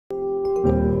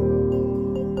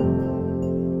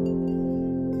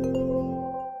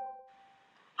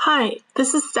Hi,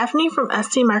 this is Stephanie from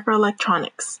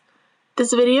STMicroelectronics.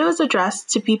 This video is addressed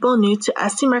to people new to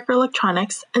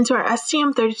STMicroelectronics and to our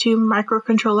STM32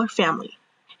 microcontroller family.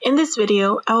 In this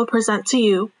video, I will present to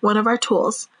you one of our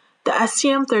tools, the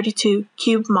STM32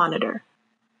 CubeMonitor.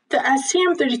 The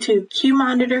STM32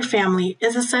 CubeMonitor family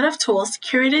is a set of tools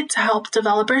curated to help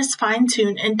developers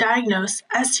fine-tune and diagnose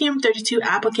STM32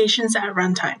 applications at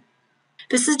runtime.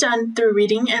 This is done through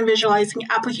reading and visualizing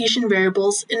application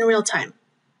variables in real time.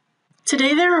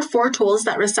 Today there are 4 tools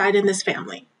that reside in this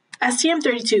family: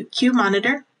 STM32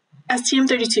 CubeMonitor,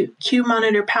 STM32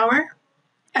 CubeMonitor Power,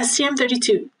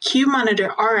 STM32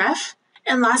 CubeMonitor RF,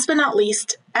 and last but not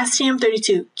least,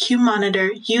 STM32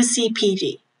 CubeMonitor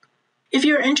UCPD. If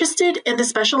you are interested in the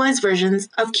specialized versions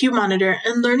of CubeMonitor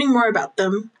and learning more about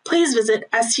them, please visit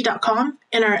st.com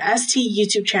and our ST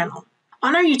YouTube channel.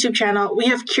 On our YouTube channel, we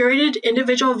have curated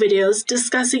individual videos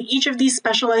discussing each of these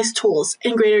specialized tools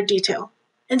in greater detail.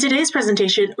 In today's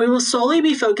presentation, we will solely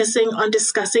be focusing on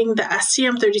discussing the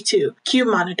STM32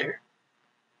 CubeMonitor.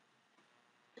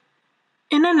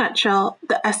 In a nutshell,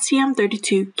 the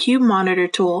STM32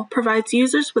 CubeMonitor tool provides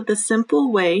users with a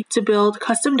simple way to build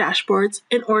custom dashboards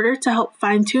in order to help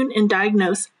fine-tune and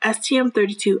diagnose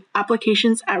STM32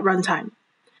 applications at runtime,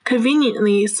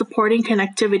 conveniently supporting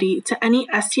connectivity to any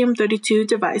STM32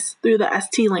 device through the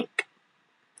ST-Link.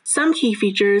 Some key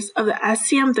features of the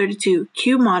STM32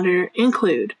 CubeMonitor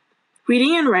include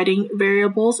reading and writing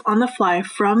variables on the fly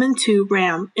from and to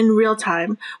RAM in real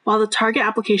time while the target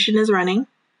application is running,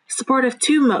 support of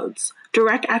 2 modes,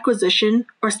 direct acquisition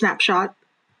or snapshot,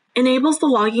 enables the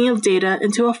logging of data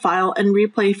into a file and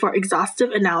replay for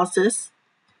exhaustive analysis,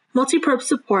 multi-probe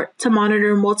support to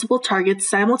monitor multiple targets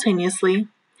simultaneously,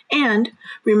 and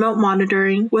remote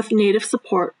monitoring with native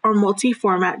support or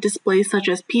multi-format displays such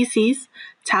as PCs,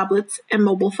 tablets, and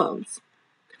mobile phones.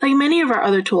 Like many of our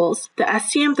other tools, the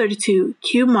STM32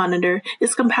 CubeMonitor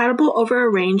is compatible over a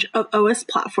range of OS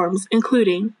platforms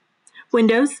including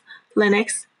Windows,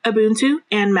 Linux, Ubuntu,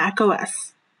 and Mac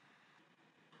OS.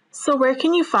 So where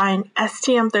can you find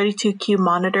STM32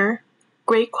 CubeMonitor?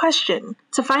 Great question!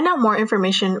 To find out more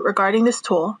information regarding this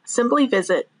tool, simply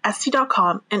visit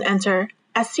st.com and enter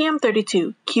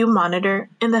STM32 CubeMonitor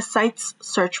in the site's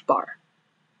search bar.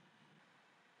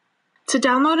 To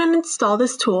download and install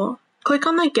this tool, click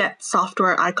on the Get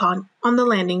Software icon on the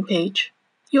landing page.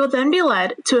 You will then be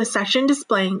led to a section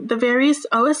displaying the various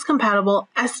OS-compatible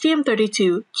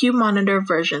STM32 CubeMonitor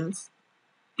versions.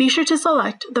 Be sure to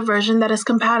select the version that is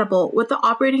compatible with the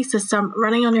operating system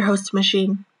running on your host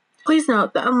machine. Please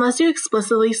note that unless you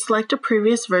explicitly select a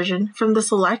previous version from the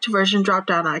Select Version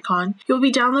drop-down icon, you will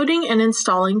be downloading and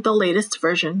installing the latest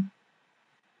version.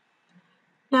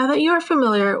 Now that you are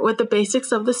familiar with the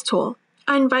basics of this tool,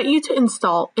 I invite you to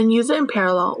install and use it in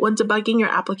parallel when debugging your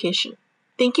application.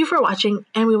 Thank you for watching,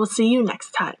 and we will see you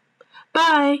next time.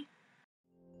 Bye!